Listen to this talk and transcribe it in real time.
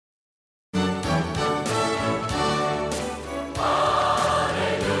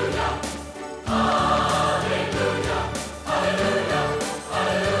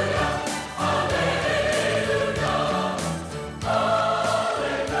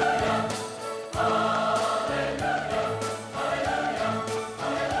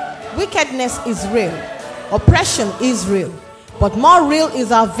Wickedness is real. Oppression is real. But more real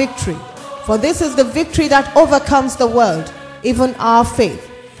is our victory. For this is the victory that overcomes the world, even our faith.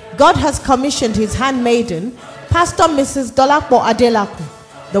 God has commissioned his handmaiden, Pastor Mrs. Dolapo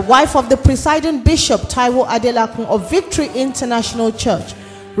Adelakun, the wife of the presiding Bishop Taiwo Adelakun of Victory International Church,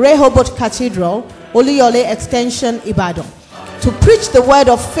 Rehoboth Cathedral, Oluyole Extension, Ibadan, to preach the word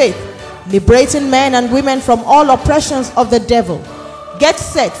of faith, liberating men and women from all oppressions of the devil. Get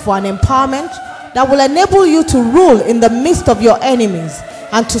set for an empowerment that will enable you to rule in the midst of your enemies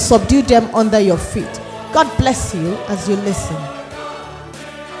and to subdue them under your feet. God bless you as you listen.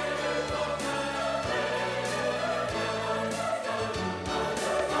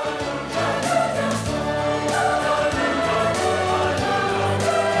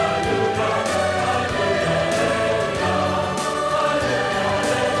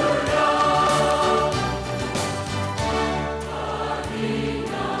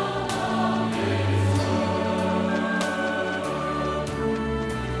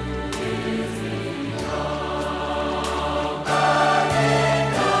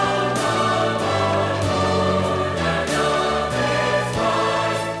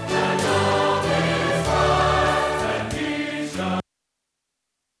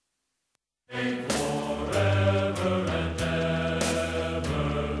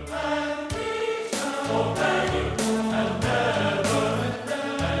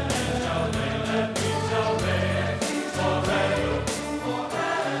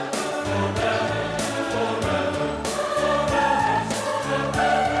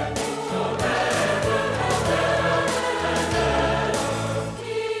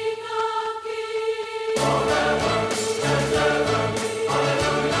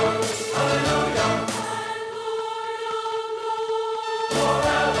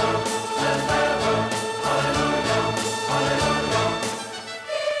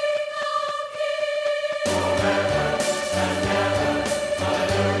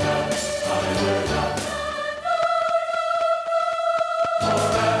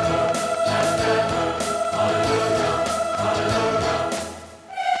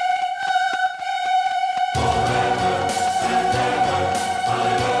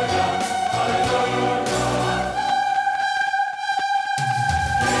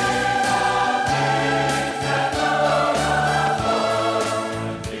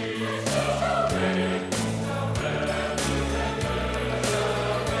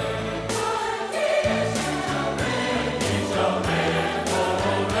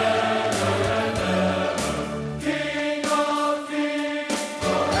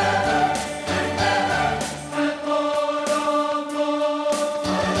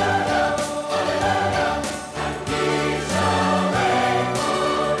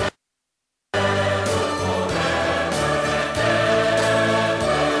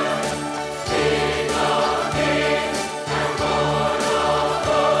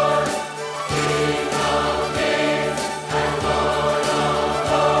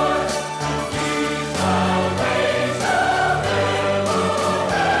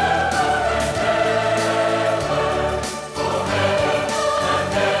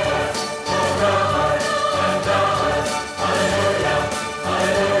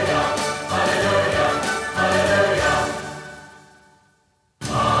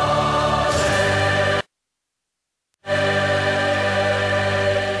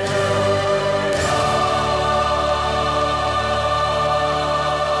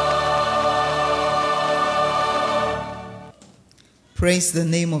 Praise the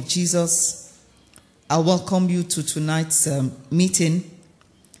name of Jesus. I welcome you to tonight's meeting.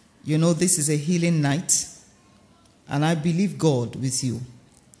 You know, this is a healing night, and I believe God with you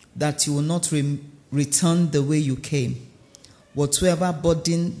that you will not return the way you came. Whatsoever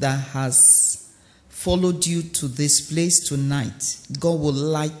burden that has followed you to this place tonight, God will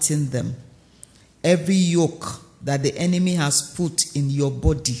lighten them. Every yoke that the enemy has put in your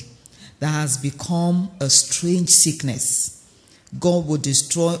body that has become a strange sickness, God will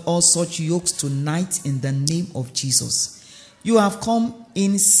destroy all such yokes tonight in the name of Jesus. You have come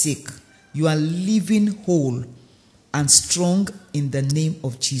in sick. You are living whole and strong in the name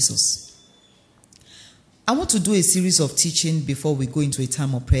of Jesus. I want to do a series of teaching before we go into a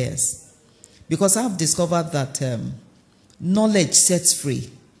time of prayers, because I have discovered that knowledge sets free.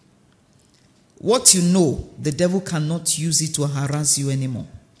 What you know, the devil cannot use it to harass you anymore.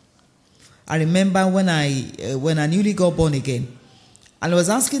 I remember when I newly got born again, and I was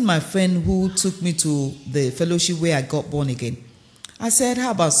asking my friend who took me to the fellowship where I got born again. I said, how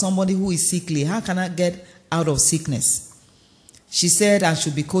about somebody who is sickly? How can I get out of sickness? She said, I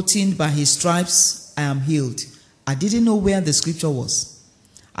should be quoting, by his stripes I am healed. I didn't know where the scripture was.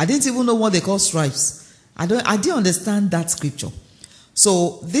 I didn't even know what they call stripes. I didn't understand that scripture.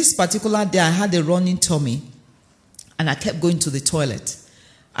 So this particular day, I had a running tummy, and I kept going to the toilet.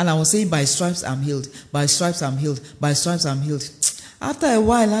 And I was saying, by stripes I'm healed, by stripes I'm healed, by stripes I'm healed. After a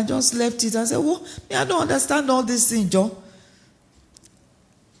while, I just left it. I said, well, I don't understand all these things, John.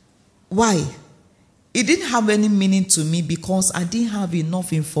 Why? It didn't have any meaning to me because I didn't have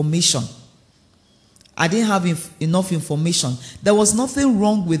enough information. I didn't have enough information. There was nothing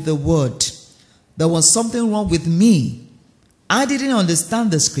wrong with the word. There was something wrong with me. I didn't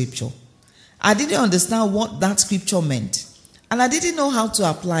understand the scripture. I didn't understand what that scripture meant. And I didn't know how to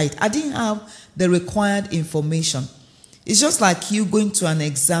apply it. I didn't have the required information. It's just like you going to an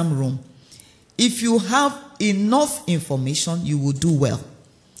exam room. If you have enough information, you will do well.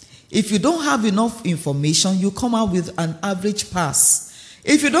 If you don't have enough information, you come out with an average pass.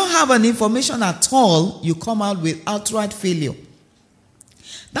 If you don't have an information at all, you come out with outright failure.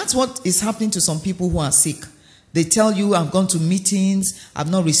 That's what is happening to some people who are sick. They tell you, I've gone to meetings, I've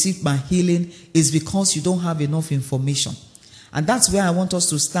not received my healing. It's because you don't have enough information. And that's where I want us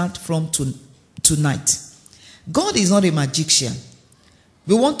to start from tonight. God is not a magician.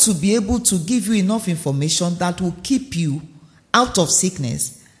 We want to be able to give you enough information that will keep you out of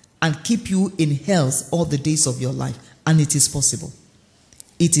sickness and keep you in health all the days of your life. And it is possible.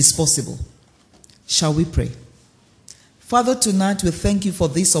 It is possible. Shall we pray? Father, tonight we thank you for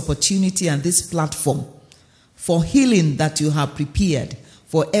this opportunity and this platform, for healing that you have prepared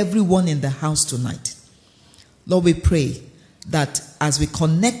for everyone in the house tonight. Lord, we pray that as we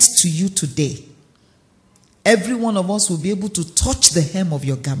connect to you today, every one of us will be able to touch the hem of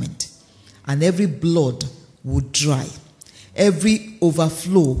your garment, and every blood will dry. Every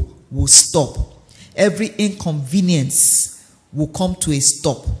overflow will stop. Every inconvenience will come to a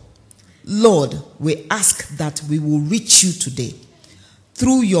stop. Lord, we ask that we will reach you today.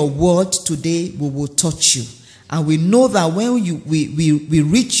 Through your word today, we will touch you. And we know that when we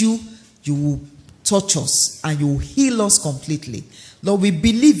reach you, you will touch us and you will heal us completely. Lord, we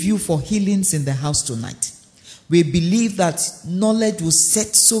believe you for healings in the house tonight. We believe that knowledge will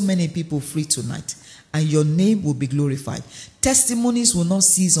set so many people free tonight, and your name will be glorified. Testimonies will not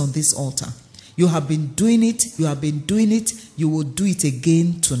cease on this altar. You have been doing it. You have been doing it. You will do it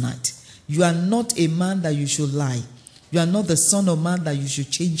again tonight. You are not a man that you should lie. You are not the son of man that you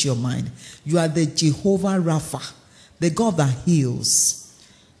should change your mind. You are the Jehovah Rapha, the God that heals.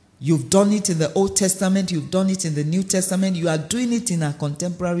 You've done it in the Old Testament. You've done it in the New Testament. You are doing it in our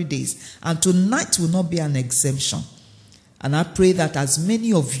contemporary days. And tonight will not be an exemption. And I pray that as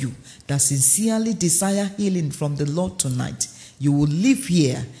many of you that sincerely desire healing from the Lord tonight, you will live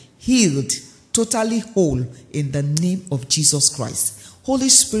here healed, totally whole in the name of Jesus Christ. Holy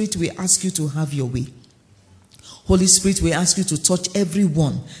Spirit, we ask you to have your way. Holy Spirit, we ask you to touch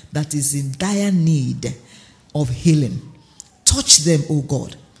everyone that is in dire need of healing. Touch them, O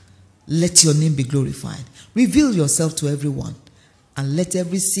God. Let your name be glorified. Reveal yourself to everyone, and let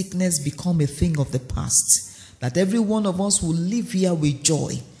every sickness become a thing of the past. That every one of us will live here with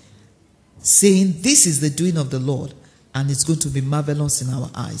joy, saying, this is the doing of the Lord, and it's going to be marvelous in our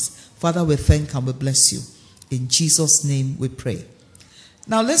eyes. Father, we thank and we bless you. In Jesus' name we pray.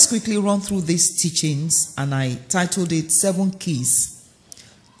 Now let's quickly run through these teachings, and I titled it 7 Keys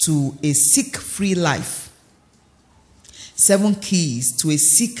to a Sick-Free Life. 7 keys to a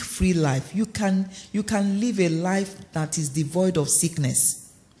sick-free life. You can live a life that is devoid of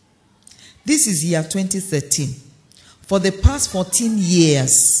sickness. This is year 2013. For the past 14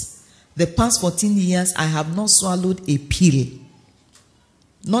 years, I have not swallowed a pill.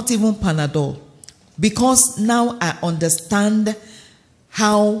 Not even Panadol. Because now I understand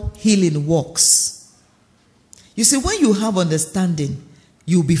how healing works. You see, when you have understanding,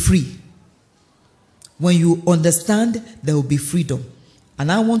 you'll be free. When you understand, there will be freedom.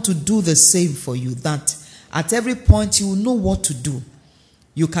 And I want to do the same for you, that at every point you will know what to do.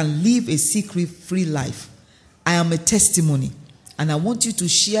 You can live a sick-free life. I am a testimony, and I want you to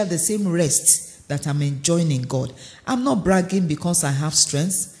share the same rest that I'm enjoying in God. I'm not bragging because I have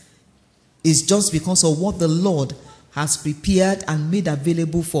strength. It's just because of what the Lord has prepared and made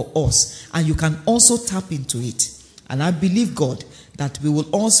available for us. And you can also tap into it. And I believe, God, that we will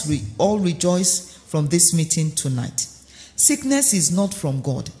all rejoice from this meeting tonight. Sickness is not from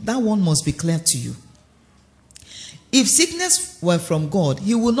God. That one must be clear to you. If sickness were from God,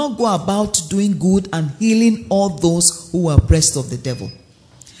 he will not go about doing good and healing all those who are oppressed of the devil.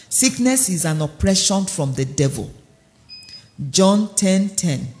 Sickness is an oppression from the devil. John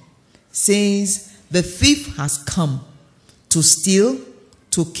 10:10 says, the thief has come to steal,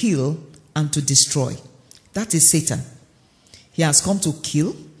 to kill, and to destroy. That is Satan. He He has come to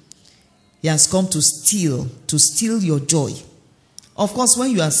kill. He has come to steal your joy. Of course,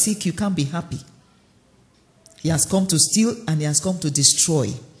 when you are sick, you can't be happy. He has come to steal and he has come to destroy.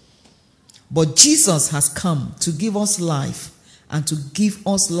 But Jesus has come to give us life and to give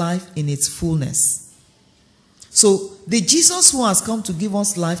us life in its fullness. So the Jesus who has come to give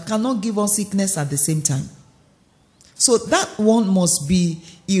us life cannot give us sickness at the same time. So that one must be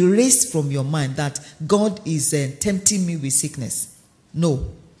erased from your mind, that God is tempting me with sickness.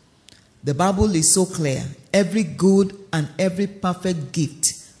 No. The Bible is so clear. Every good and every perfect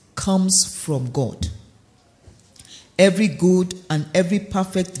gift comes from God. Every good and every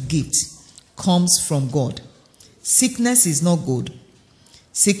perfect gift comes from God. Sickness is not good.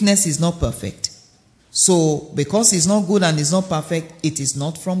 Sickness is not perfect. So, because it's not good and it's not perfect, it is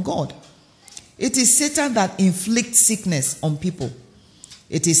not from God. It is Satan that inflicts sickness on people.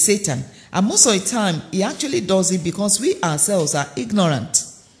 It is Satan. And most of the time, he actually does it because we ourselves are ignorant.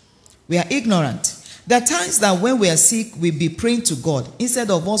 We are ignorant. There are times that when we are sick, we be praying to God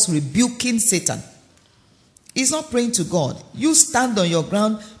instead of us rebuking Satan. He's not praying to God. You stand on your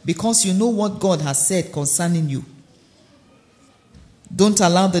ground because you know what God has said concerning you. Don't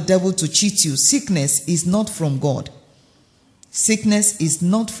allow the devil to cheat you. Sickness is not from God. Sickness is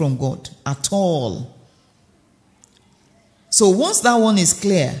not from God at all. So once that one is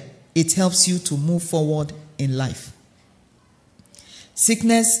clear, it helps you to move forward in life.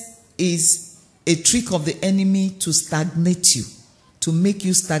 Sickness is a trick of the enemy to stagnate you, to make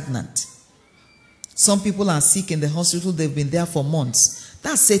you stagnant. Some people are sick in the hospital, they've been there for months.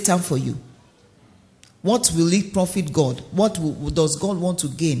 That's Satan for you. What will it profit God? What does God want to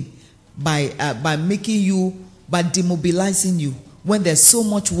gain by making you, by demobilizing you when there's so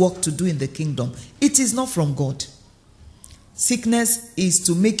much work to do in the kingdom? It is not from God. Sickness is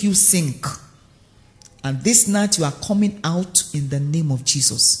to make you sink. And this night you are coming out in the name of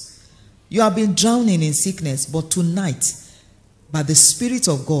Jesus. You have been drowning in sickness, but tonight, by the Spirit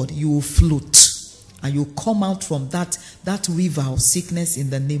of God, you will float. And you come out from that river of sickness in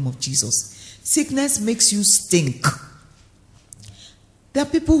the name of Jesus. Sickness makes you stink. There are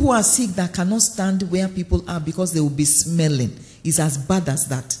people who are sick that cannot stand where people are because they will be smelling. It's as bad as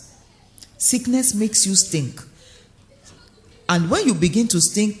that. Sickness makes you stink. And when you begin to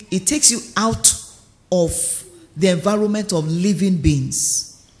stink, it takes you out of the environment of living beings.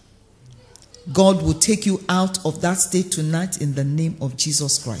 God will take you out of that state tonight in the name of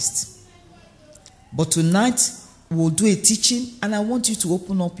Jesus Christ. But tonight, we'll do a teaching, and I want you to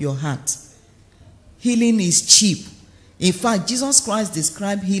open up your heart. Healing is cheap. In fact, Jesus Christ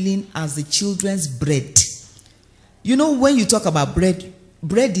described healing as the children's bread. You know, when you talk about bread,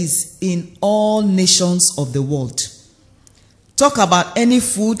 bread is in all nations of the world. Talk about any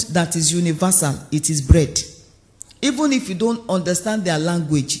food that is universal, it is bread. Even if you don't understand their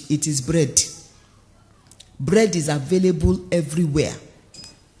language, it is bread. Bread is available everywhere.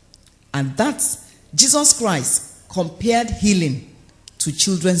 And that's Jesus Christ compared healing to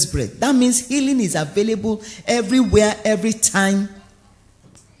children's bread. That means healing is available everywhere, every time,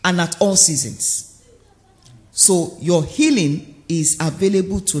 and at all seasons. So your healing is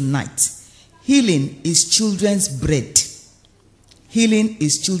available tonight. Healing is children's bread. Healing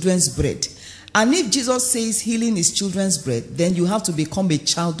is children's bread. And if Jesus says healing is children's bread, then you have to become a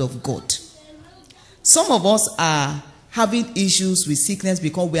child of God. Some of us are having issues with sickness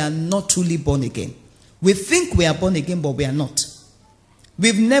because we are not truly born again. We think we are born again, but we are not.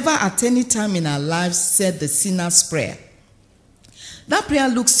 We've never at any time in our lives said the sinner's prayer. That prayer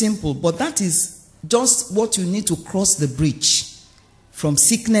looks simple, but that is just what you need to cross the bridge from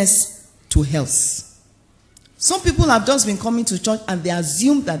sickness to health. Some people have just been coming to church and they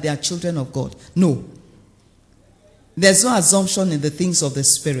assume that they are children of God. No. There's no assumption in the things of the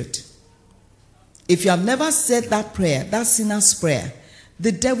Spirit. If you have never said that prayer, that sinner's prayer,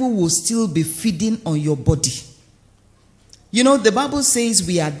 the devil will still be feeding on your body. You know, the Bible says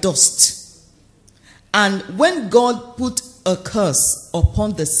we are dust. And when God put a curse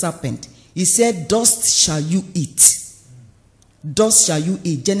upon the serpent, he said, dust shall you eat. Dust shall you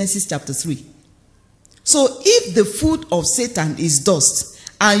eat. Genesis chapter 3. So if the food of Satan is dust,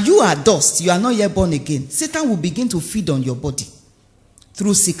 and you are dust, you are not yet born again, Satan will begin to feed on your body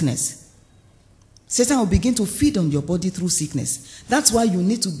through sickness. Satan will begin to feed on your body through sickness. That's why you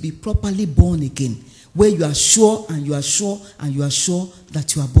need to be properly born again, where you are sure and you are sure and you are sure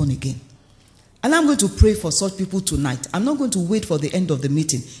that you are born again. And I'm going to pray for such people tonight. I'm not going to wait for the end of the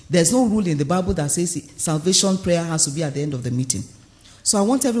meeting. There's no rule in the Bible that says salvation prayer has to be at the end of the meeting. So I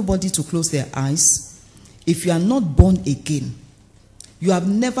want everybody to close their eyes. If you are not born again, you have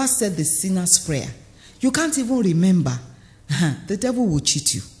never said the sinner's prayer, you can't even remember the devil will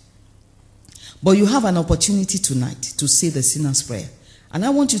cheat you. But you have an opportunity tonight to say the sinner's prayer. And I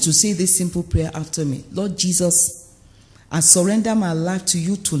want you to say this simple prayer after me. Lord Jesus, I surrender my life to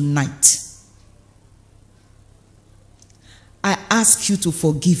you tonight. I ask you to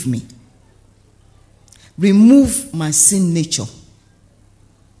forgive me. Remove my sin nature.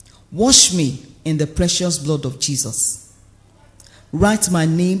 Wash me in the precious blood of Jesus. Write my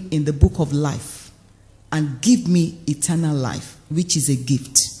name in the book of life and give me eternal life, which is a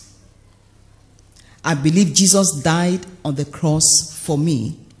gift. I believe Jesus died on the cross for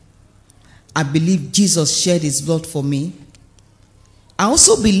me. I believe Jesus shed his blood for me. I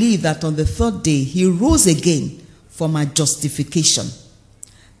also believe that on the third day, he rose again for my justification,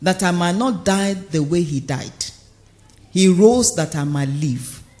 that I might not die the way he died. He rose that I might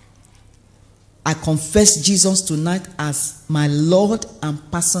live. I confess Jesus tonight as my Lord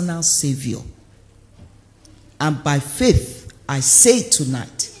and personal Savior. And by faith, I say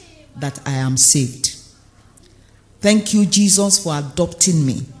tonight that I am saved. Thank you, Jesus, for adopting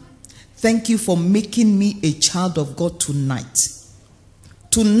me. Thank you for making me a child of God tonight.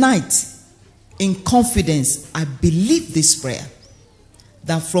 Tonight, in confidence, I believe this prayer,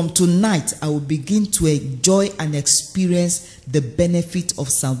 that from tonight I will begin to enjoy and experience the benefit of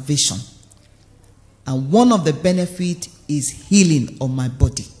salvation. And one of the benefits is healing of my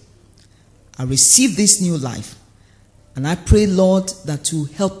body. I receive this new life, and I pray, Lord, that you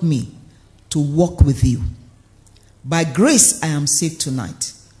help me to walk with you. By grace, I am saved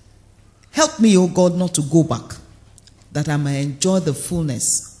tonight. Help me, O God, not to go back, that I may enjoy the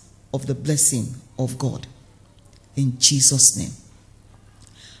fullness of the blessing of God. In Jesus' name.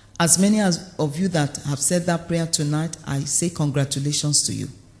 As many of you that have said that prayer tonight, I say congratulations to you.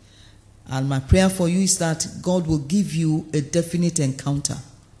 And my prayer for you is that God will give you a definite encounter.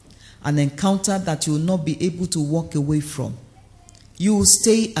 An encounter that you will not be able to walk away from. You will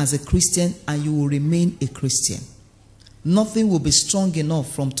stay as a Christian and you will remain a Christian. Nothing will be strong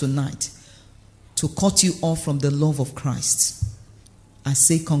enough from tonight to cut you off from the love of Christ. I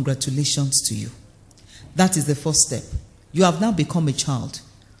say congratulations to you. That is the first step. You have now become a child.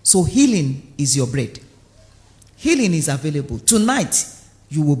 So healing is your bread. Healing is available. Tonight,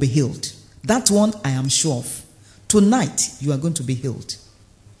 you will be healed. That one I am sure of. Tonight, you are going to be healed.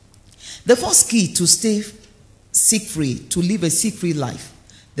 The first key to stay sick-free, to live a sick-free life,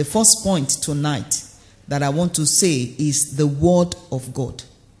 the first point tonight that I want to say is the Word of God.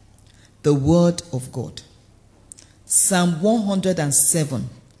 The Word of God. Psalm 107,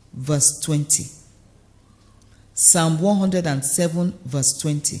 verse 20. Psalm 107, verse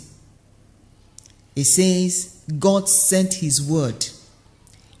 20. It says, God sent his word.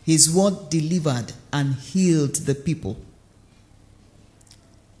 His word delivered and healed the people.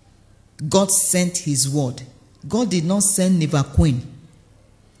 God sent his word. God did not send Nivaquin.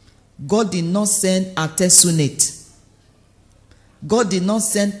 God did not send Artesunate. God did not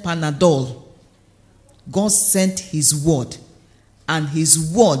send Panadol. God sent his word. And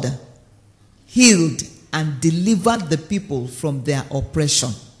his word healed and delivered the people from their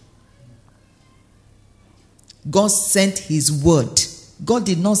oppression. God sent his word. God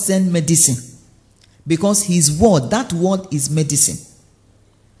did not send medicine. Because his word, that word is medicine.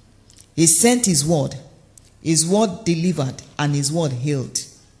 He sent his word. His word delivered and his word healed.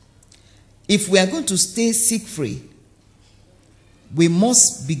 If we are going to stay sick-free, we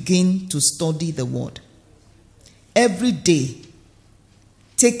must begin to study the word. Every day,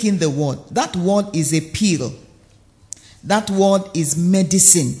 taking the word. That word is a pill. That word is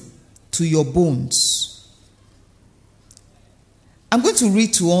medicine to your bones. I'm going to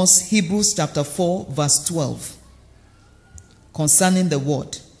read to us Hebrews chapter 4, verse 12, concerning the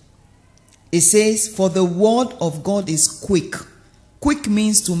word. It says, for the word of God is quick. Quick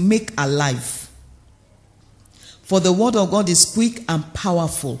means to make alive. For the word of God is quick and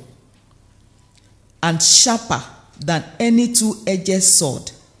powerful, and sharper than any two-edged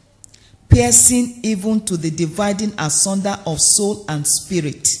sword, piercing even to the dividing asunder of soul and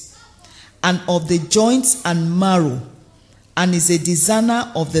spirit, and of the joints and marrow, and is a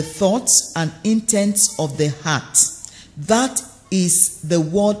discerner of the thoughts and intents of the heart. That is the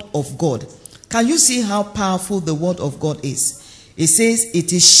word of God. Can you see how powerful the word of God is? It says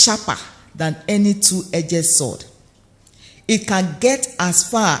it is sharper than any two-edged sword. It can get as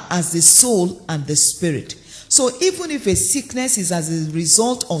far as the soul and the spirit. So even if a sickness is as a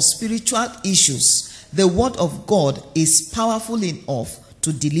result of spiritual issues, the word of God is powerful enough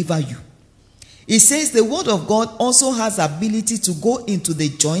to deliver you. It says the word of God also has ability to go into the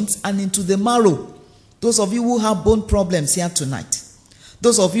joints and into the marrow. Those of you who have bone problems here tonight.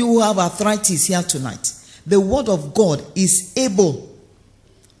 Those of you who have arthritis here tonight. The word of God is able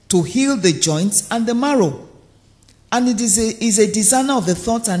to heal the joints and the marrow. And it is a discerner of the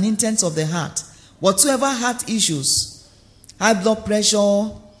thoughts and intents of the heart. Whatsoever heart issues, high blood pressure,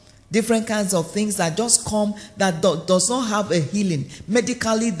 different kinds of things that just come, that does not have a healing.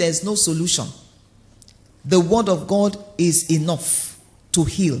 Medically, there's no solution. The word of God is enough to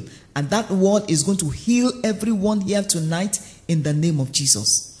heal. And that word is going to heal everyone here tonight in the name of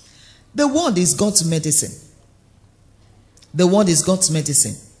Jesus. The word is God's medicine. The word is God's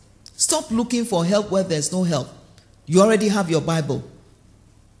medicine. Stop looking for help where there's no help. You already have your Bible.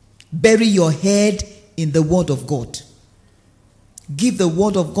 Bury your head in the word of God. Give the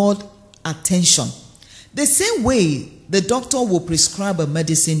word of God attention. The same way the doctor will prescribe a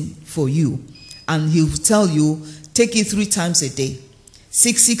medicine for you, and he will tell you, take it 3 times a day.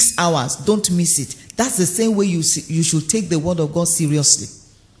 6 hours. Don't miss it. That's the same way you should take the word of God seriously.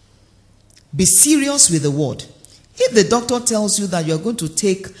 Be serious with the word. If the doctor tells you that you're going to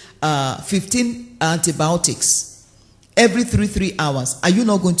take 15 antibiotics every 3 hours, are you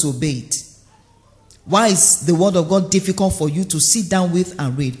not going to obey it? Why is the word of God difficult for you to sit down with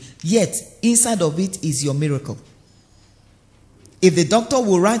and read? Yet, inside of it is your miracle. If the doctor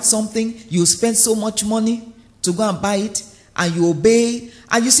will write something, you spend so much money to go and buy it, and you obey.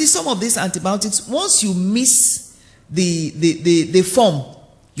 And you see some of these antibiotics, once you miss the form,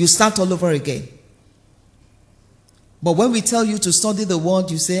 you start all over again. But when we tell you to study the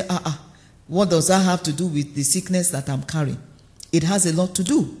word, you say, what does that have to do with the sickness that I'm carrying? It has a lot to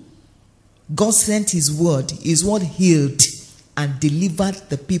do. God sent his word. His word healed and delivered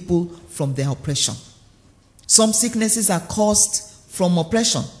the people from their oppression. Some sicknesses are caused from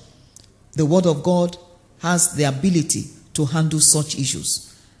oppression. The word of God has the ability to handle such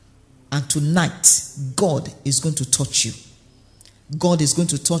issues. And tonight, God is going to touch you. God is going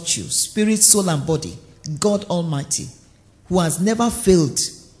to touch you, spirit, soul, and body. God Almighty, who has never failed.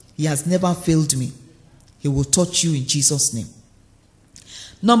 He has never failed me. He will touch you in Jesus' name.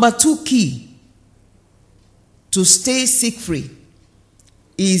 Number 2 key to stay sick-free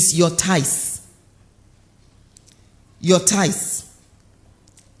is your tithes. Your tithes.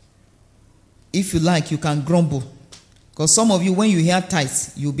 If you like, you can grumble. Because some of you, when you hear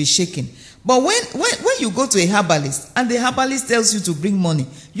tithes, you'll be shaking. But when you go to a herbalist and the herbalist tells you to bring money,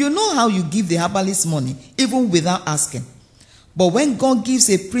 you know how you give the herbalist money, even without asking. But when God gives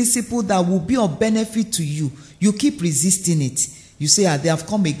a principle that will be of benefit to you, you keep resisting it. You say, they have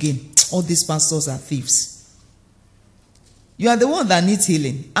come again. All these pastors are thieves. You are the one that needs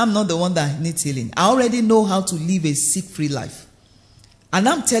healing. I'm not the one that needs healing. I already know how to live a sick-free life. And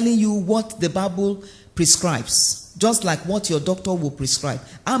I'm telling you what the Bible prescribes, just like what your doctor will prescribe.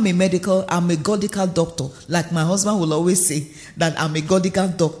 I'm a godical doctor. Like my husband will always say that I'm a godical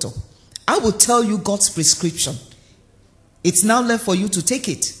doctor. I will tell you God's prescription. It's now left for you to take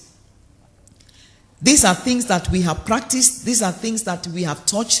it. These are things that we have practiced. These are things that we have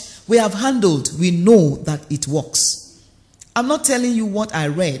touched. We have handled. We know that it works. I'm not telling you what I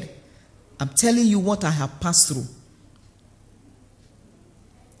read. I'm telling you what I have passed through.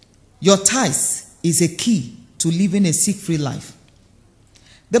 Your tithes is a key to living a sick-free life.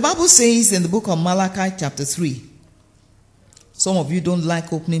 The Bible says in the book of Malachi chapter 3. Some of you don't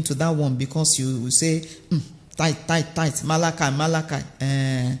like opening to that one because you say, tithe, Malachi.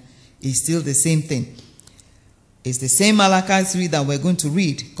 It's still the same thing. It's the same Malachi 3 that we're going to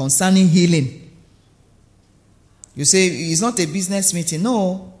read concerning healing. You say, it's not a business meeting.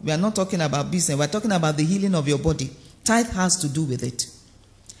 No, we are not talking about business. We're talking about the healing of your body. Tithe has to do with it.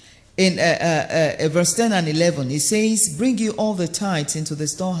 In verse 10 and 11, it says, bring you all the tithes into the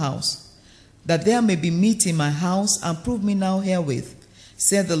storehouse, that there may be meat in my house, and prove me now herewith,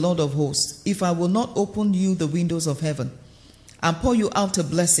 said the Lord of hosts, if I will not open you the windows of heaven, and pour you out a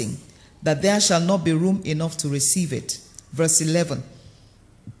blessing, that there shall not be room enough to receive it. Verse 11,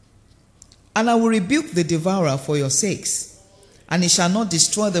 and I will rebuke the devourer for your sakes, and he shall not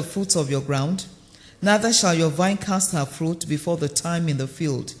destroy the fruits of your ground, neither shall your vine cast her fruit before the time in the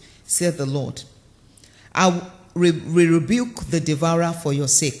field, said the Lord. I will rebuke the devourer for your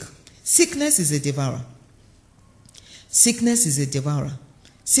sake. Sickness is a devourer. Sickness is a devourer.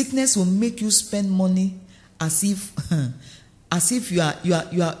 Sickness will make you spend money as if you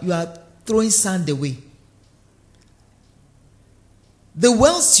are throwing sand away. The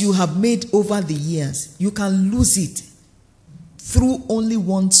wealth you have made over the years, you can lose it through only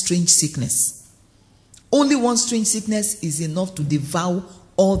one strange sickness. Only one strange sickness is enough to devour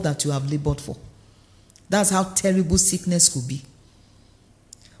all that you have labored for. That's how terrible sickness could be.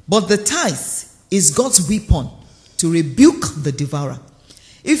 But the tithe is God's weapon to rebuke the devourer.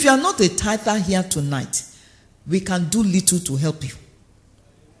 If you are not a tither here tonight, we can do little to help you.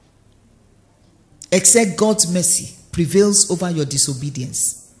 Except God's mercy prevails over your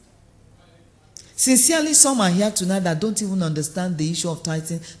disobedience. Sincerely, some are here tonight that don't even understand the issue of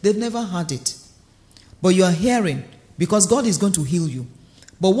tithing. They've never heard it. But you are hearing because God is going to heal you.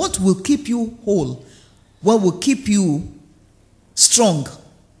 But what will keep you whole, what will keep you strong,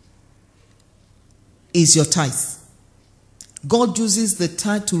 is your tithe. God uses the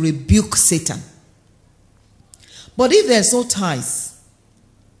tithe to rebuke Satan. But if there's no tithe,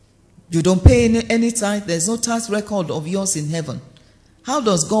 you don't pay any tithe, there's no tithe record of yours in heaven, how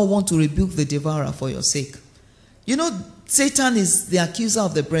does God want to rebuke the devourer for your sake? You know, Satan is the accuser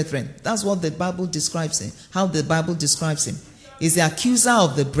of the brethren. That's what the Bible describes him. How the Bible describes him. He's the accuser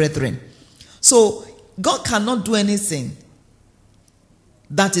of the brethren. So God cannot do anything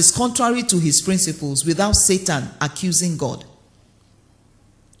that is contrary to his principles without Satan accusing God.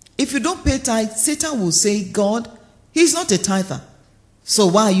 If you don't pay tithe, Satan will say, God, he's not a tither. So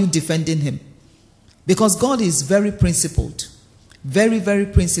why are you defending him? Because God is very principled. Very, very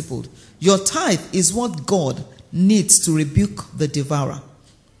principled. Your tithe is what God needs to rebuke the devourer.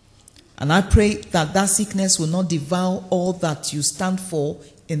 And I pray that that sickness will not devour all that you stand for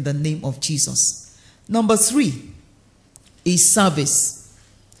in the name of Jesus. Number 3 is service.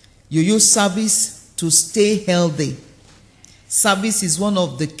 You use service to stay healthy. Service is one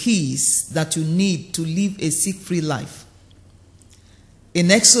of the keys that you need to live a sick-free life. In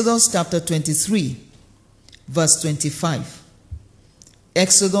Exodus chapter 23, verse 25.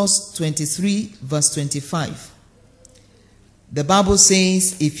 Exodus 23, verse 25. The Bible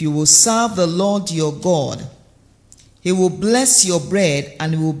says, if you will serve the Lord your God, he will bless your bread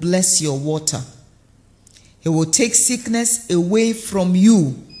and he will bless your water. He will take sickness away from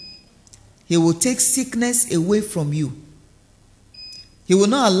you. He will take sickness away from you. He will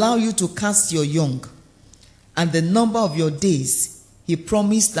not allow you to cast your young. And the number of your days, he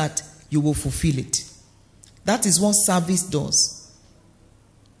promised that you will fulfill it. That is what service does.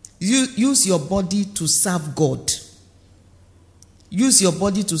 You use your body to serve God. Use your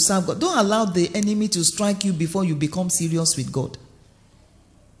body to serve God. Don't allow the enemy to strike you before you become serious with God.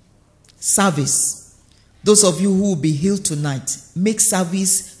 Service. Those of you who will be healed tonight, make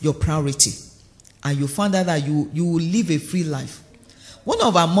service your priority. And you find out that you will live a free life. One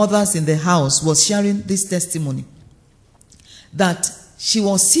of our mothers in the house was sharing this testimony. That she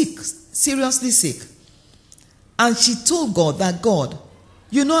was sick, seriously sick. And she told God that, God,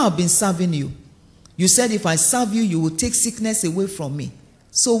 you know I've been serving you. You said if I serve you, you will take sickness away from me.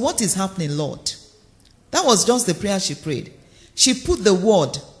 So what is happening, Lord? That was just the prayer she prayed. She put the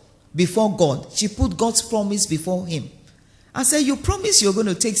word before God. She put God's promise before him. I said, you promise you're going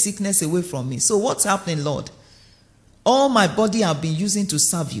to take sickness away from me. So what's happening, Lord? All my body I've been using to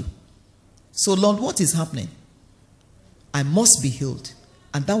serve you. So Lord, what is happening? I must be healed.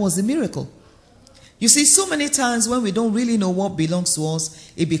 And that was a miracle. You see, so many times when we don't really know what belongs to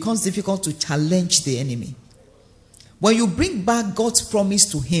us, it becomes difficult to challenge the enemy. When you bring back God's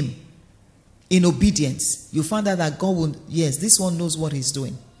promise to him in obedience, you find out that God will, yes, this one knows what he's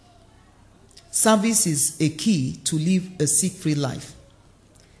doing. Service is a key to live a sick-free life.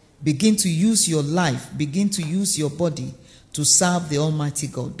 Begin to use your life, begin to use your body to serve the Almighty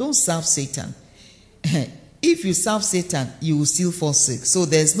God. Don't serve Satan. If you serve Satan, you will still fall sick. So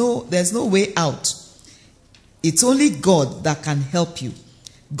there's no way out. It's only God that can help you.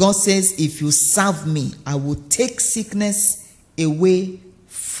 God says, if you serve me, I will take sickness away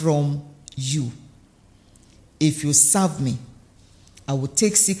from you. If you serve me, I will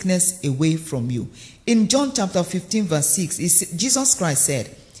take sickness away from you. In John chapter 15 verse 6, Jesus Christ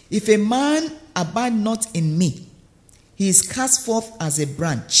said, if a man abide not in me, he is cast forth as a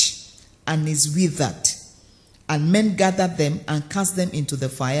branch and is withered. And men gather them and cast them into the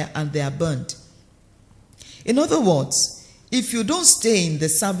fire and they are burned. In other words, if you don't stay in the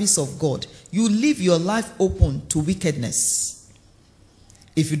service of God, you leave your life open to wickedness.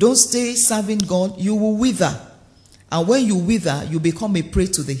 If you don't stay serving God, you will wither. And when you wither, you become a prey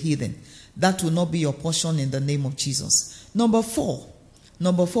to the heathen. That will not be your portion in the name of Jesus. Number four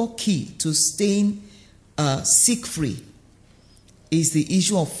key to staying sick-free is the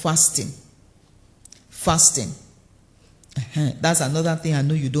issue of fasting. Fasting. That's another thing I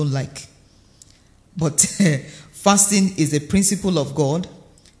know you don't like. But fasting is a principle of God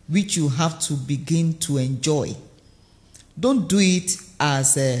which you have to begin to enjoy. Don't do it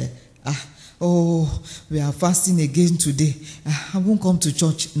as we are fasting again today. I won't come to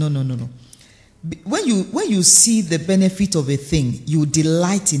church. No. When you see the benefit of a thing, you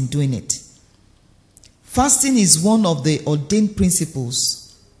delight in doing it. Fasting is one of the ordained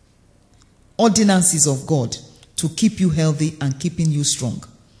principles, ordinances of God. to keep you healthy and keeping you strong.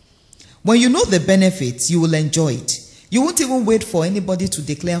 When you know the benefits, you will enjoy it. You won't even wait for anybody to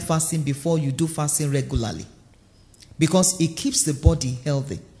declare fasting before you do fasting regularly, because it keeps the body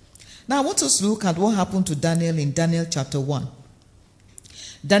healthy. Now I want us to look at what happened to Daniel in Daniel chapter 1.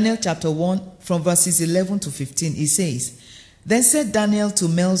 Daniel chapter 1 from verses 11 to 15, it says, Then said Daniel to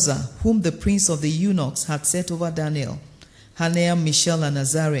Melzar, whom the prince of the eunuchs had set over Daniel, Hananiah, Mishael, and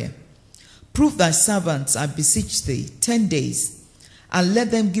Azariah, Prove thy servants, I beseech thee, 10 days, and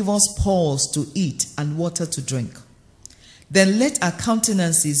let them give us pulse to eat and water to drink. Then let our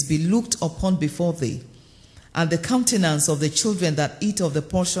countenances be looked upon before thee, and the countenance of the children that eat of the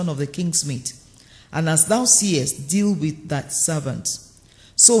portion of the king's meat. And as thou seest, deal with thy servants.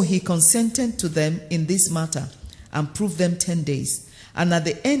 So he consented to them in this matter, and proved them 10 days. And at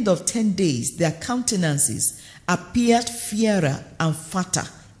the end of 10 days, their countenances appeared fairer and fatter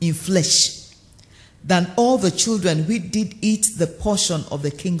in flesh than all the children who did eat the portion of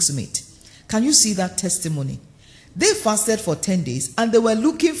the king's meat. Can you see that testimony? They fasted for 10 days and they were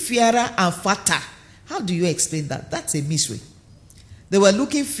looking fairer and fatter. How do you explain that? That's a mystery. They were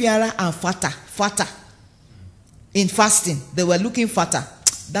looking fairer and fatter. In fasting, they were looking fatter.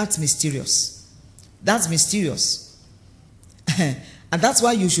 That's mysterious. That's mysterious. And that's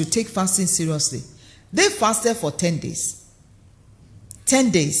why you should take fasting seriously. They fasted for 10 days. 10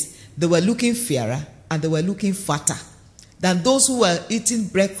 days. They were looking fairer and they were looking fatter than those who were eating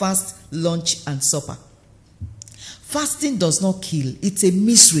breakfast, lunch, and supper. Fasting does not kill. It's a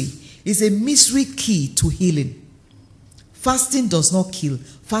mystery. It's a mystery key to healing. Fasting does not kill.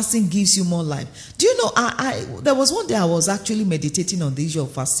 Fasting gives you more life. Do you know, there was one day I was actually meditating on the issue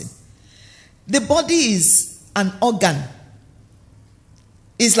of fasting. The body is an organ.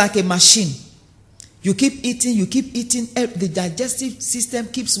 It's like a machine. You keep eating, the digestive system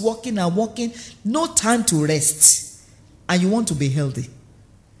keeps working and working, no time to rest, and you want to be healthy.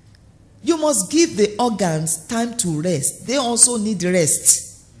 You must give the organs time to rest. They also need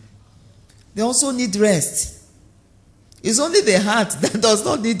rest. They also need rest. It's only the heart that does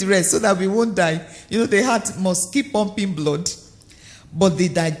not need rest so that we won't die. You know, the heart must keep pumping blood, but the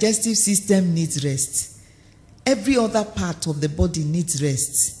digestive system needs rest. Every other part of the body needs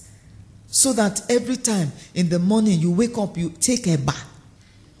rest. So that every time in the morning you wake up, you take a bath.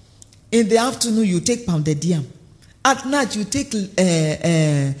 In the afternoon, you take pounded yam. At night, you take,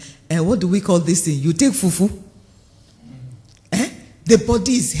 what do we call this thing? You take fufu. The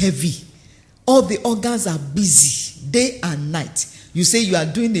body is heavy. All the organs are busy, day and night. You say you are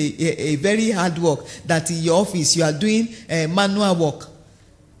doing a very hard work, that in your office you are doing manual work.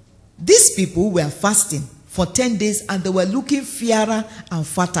 These people were fasting for 10 days and they were looking fairer and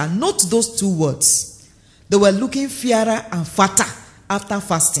fatter. Note those two words. They were looking fairer and fatter after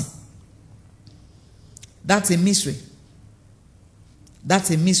fasting. That's a mystery.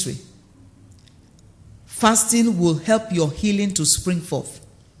 That's a mystery. Fasting will help your healing to spring forth.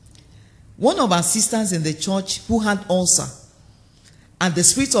 One of our sisters in the church who had ulcer, and the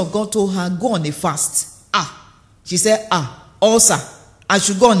Spirit of God told her, go on a fast. She said, ulcer, I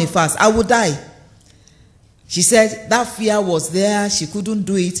should go on a fast. I will die. She said that fear was there. She couldn't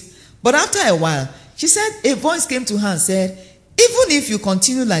do it. But after a while, she said a voice came to her and said, even if you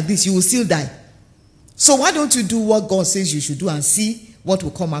continue like this, you will still die. So why don't you do what God says you should do and see what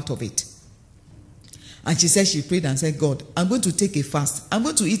will come out of it? And she said she prayed and said, God, I'm going to take a fast. I'm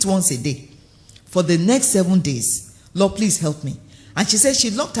going to eat once a day for the next 7 days. Lord, please help me. And she said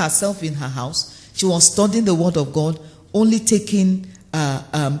she locked herself in her house. She was studying the word of God, only taking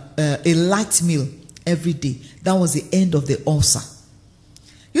a light meal every day. That was the end of the ulcer.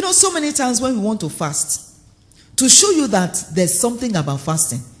 You know, so many times when we want to fast, to show you that there's something about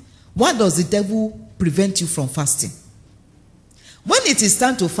fasting, why does the devil prevent you from fasting? When it is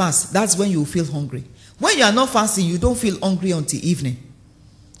time to fast, that's when you feel hungry. When you are not fasting, you don't feel hungry until evening.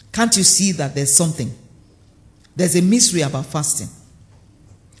 Can't you see that there's something? There's a mystery about fasting.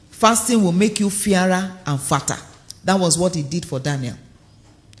 Fasting will make you fairer and fatter. That was what it did for Daniel.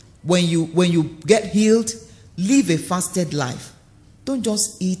 When you get healed, live a fasted life. Don't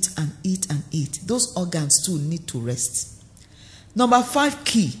just eat and eat and eat. Those organs too need to rest. Number 5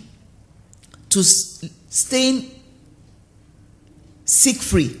 key to staying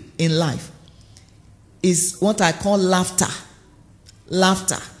sick-free in life is what I call laughter.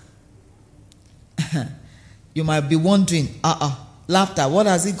 Laughter. You might be wondering, laughter, what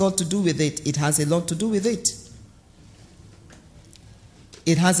has it got to do with it? It has a lot to do with it.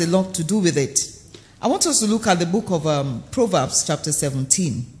 It has a lot to do with it. I want us to look at the book of Proverbs chapter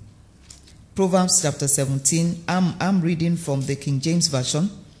 17. Proverbs chapter 17. I'm reading from the King James Version.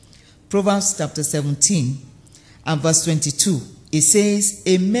 Proverbs chapter 17. and verse 22. It says,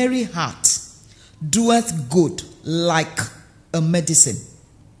 a merry heart doeth good like a medicine,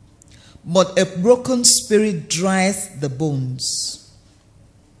 but a broken spirit drieth the bones.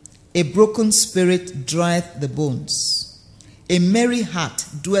 A broken spirit drieth the bones. A merry heart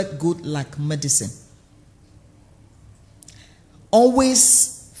doeth good like medicine.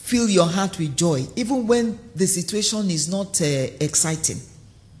 Always fill your heart with joy, even when the situation is not exciting.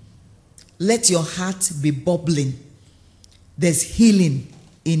 Let your heart be bubbling. There's healing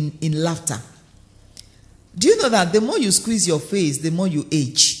in laughter. Do you know that the more you squeeze your face, the more you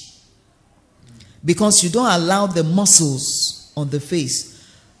age? Because you don't allow the muscles on the face,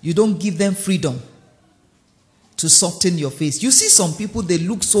 you don't give them freedom to soften your face. You see some people, they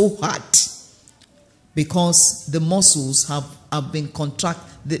look so hard because the muscles have been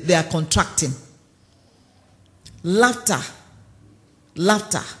they are contracting. Laughter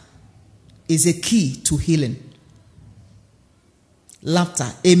is a key to healing.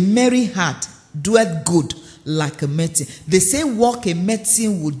 Laughter. A merry heart doeth good like a medicine. The same work a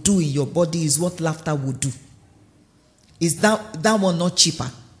medicine would do in your body is what laughter would do. Is that one not cheaper?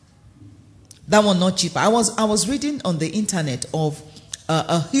 That one not cheaper. I was reading on the internet of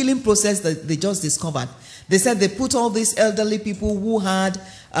a healing process that they just discovered. They said they put all these elderly people who had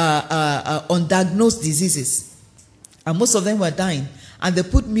undiagnosed diseases, and most of them were dying, and they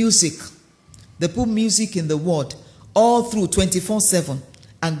put music. They put music in the ward all through 24/7,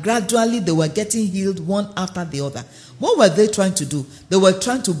 and gradually they were getting healed one after the other. What were they trying to do? They were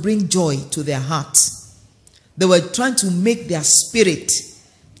trying to bring joy to their hearts. They were trying to make their spirit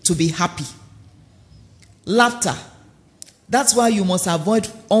to be happy. Laughter. That's why you must avoid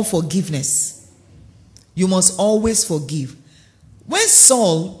unforgiveness. You must always forgive. When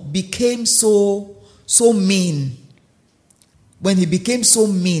Saul became so mean, when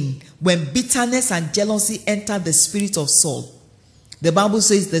bitterness and jealousy entered the spirit of Saul, the Bible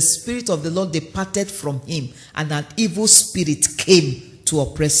says the spirit of the Lord departed from him, and an evil spirit came to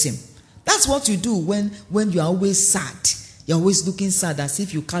oppress him. That's what you do when you are always sad. You're always looking sad, as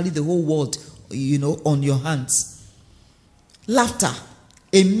if you carry the whole world, on your hands. Laughter.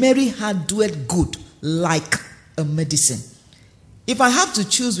 A merry heart doeth good like a medicine. If I have to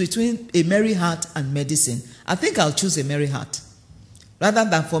choose between a merry heart and medicine, I think I'll choose a merry heart, rather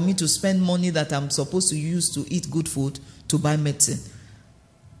than for me to spend money that I'm supposed to use to eat good food to buy medicine.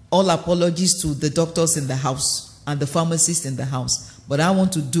 All apologies to the doctors in the house and the pharmacists in the house. But I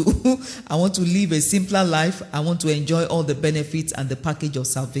want to live a simpler life. I want to enjoy all the benefits and the package of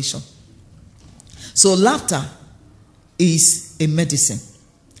salvation. So laughter is a medicine.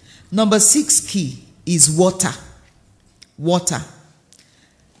 Number 6 key is water. Water.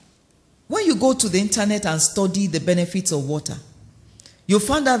 When you go to the internet and study the benefits of water, you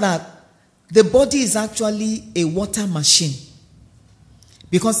find out that the body is actually a water machine,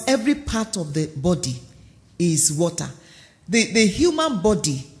 because every part of the body is water. The human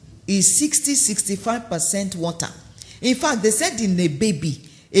body is 60-65% water. In fact, they said in a baby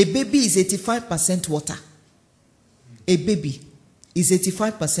is 85% water. A baby is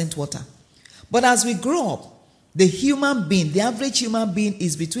 85% water. But as we grow up, the average human being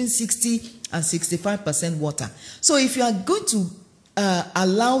is between 60 and 65% water. So if you are going to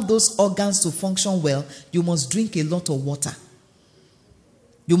allow those organs to function well, you must drink a lot of water.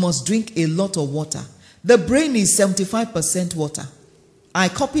 You must drink a lot of water. The brain is 75% water. I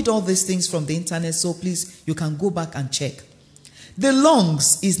copied all these things from the internet, so please, you can go back and check. The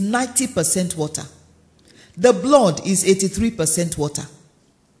lungs is 90% water. The blood is 83% water.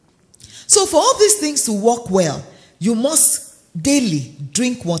 So for all these things to work well, you must daily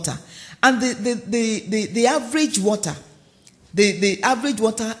drink water. And the average water, the average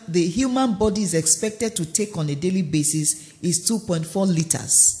water the human body is expected to take on a daily basis is 2.4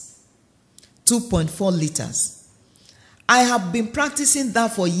 liters. 2.4 liters. I have been practicing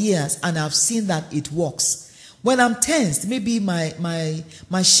that for years, and I've seen that it works. When I'm tensed, maybe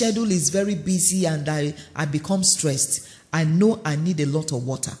my schedule is very busy and I become stressed, I know I need a lot of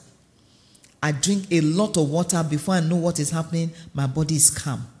water. I drink a lot of water. Before I know what is happening, my body is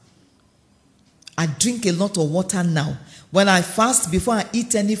calm. I drink a lot of water now. When I fast, before I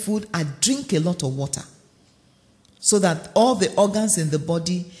eat any food, I drink a lot of water, so that all the organs in the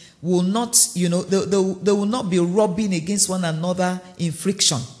body will not, they will not be rubbing against one another in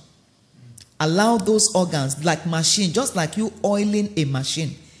friction. Allow those organs, like machine, just like you oiling a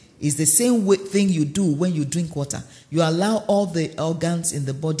machine, is the same thing you do when you drink water. You allow all the organs in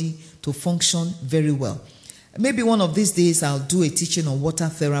the body to function very well. Maybe one of these days I'll do a teaching on water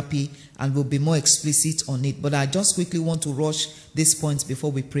therapy and we'll be more explicit on it. But I just quickly want to rush these points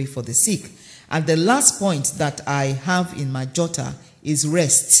before we pray for the sick. And the last point that I have in my jotter is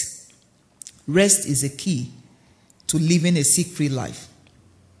rest. Rest is a key to living a sick-free life.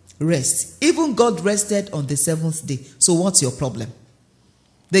 Rest. Even God rested on the seventh day. So what's your problem?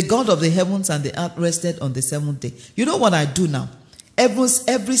 The God of the heavens and the earth rested on the seventh day. You know what I do now? Every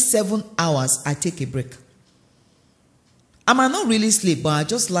 7 hours, I take a break. I might not really sleep, but I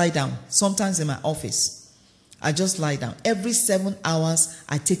just lie down. Sometimes in my office, I just lie down. Every 7 hours,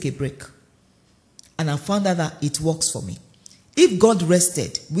 I take a break. And I found out that it works for me. If God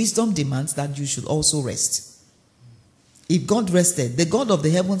rested, wisdom demands that you should also rest. If God rested, the God of the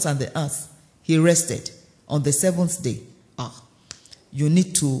heavens and the earth, he rested on the seventh day. You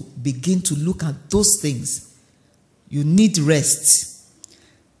need to begin to look at those things. You need rest.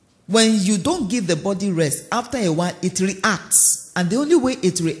 When you don't give the body rest, after a while, it reacts. And the only way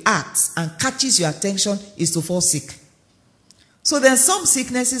it reacts and catches your attention is to fall sick. So there are some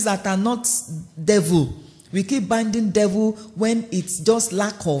sicknesses that are not devil. We keep binding devil when it's just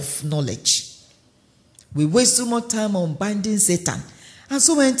lack of knowledge. We waste too much time on binding Satan. And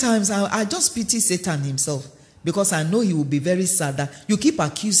so many times, I just pity Satan himself. Because I know he will be very sad that you keep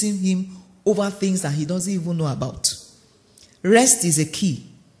accusing him over things that he doesn't even know about. Rest is a key.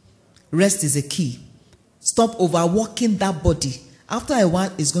 Rest is a key. Stop overworking that body. After a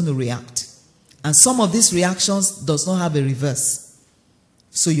while, it's going to react. And some of these reactions does not have a reverse.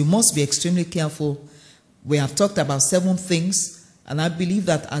 So you must be extremely careful. We have talked about 7 things. And I believe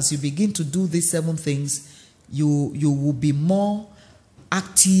that as you begin to do these 7 things, you will be more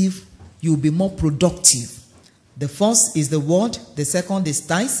active. You will be more productive. The first is the word. The second is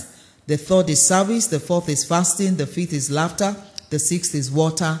tithes. The third is service. The fourth is fasting. The fifth is laughter. The sixth is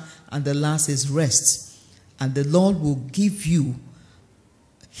water. And the last is rest. And the Lord will give you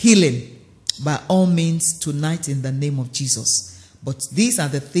healing by all means tonight in the name of Jesus. But these are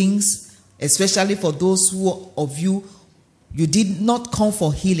the things, especially for those of you did not come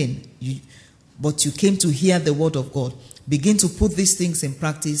for healing, but you came to hear the word of God. Begin to put these things in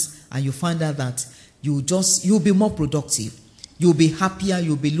practice and you find out that you'll be more productive. You'll be happier.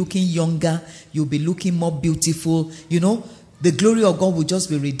 You'll be looking younger. You'll be looking more beautiful. You know, the glory of God will just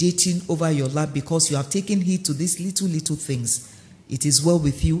be radiating over your life because you have taken heed to these little things. It is well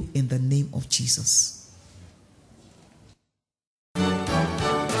with you in the name of Jesus.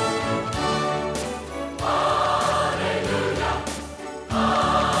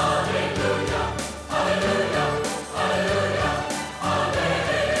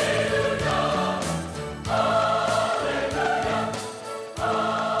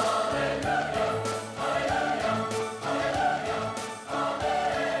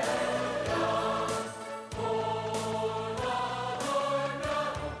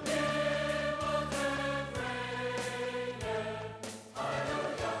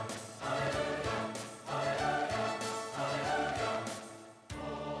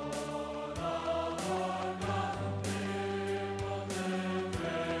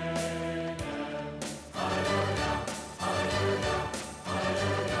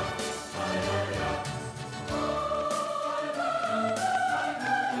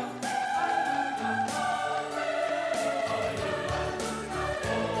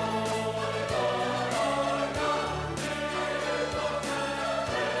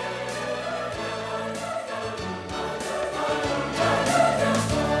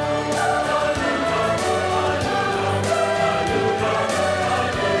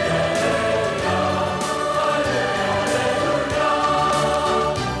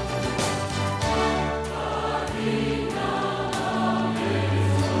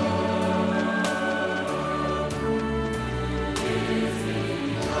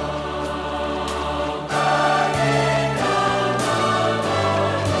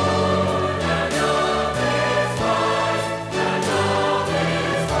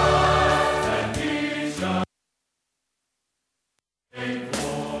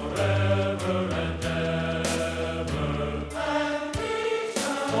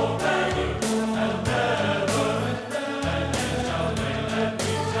 Forever.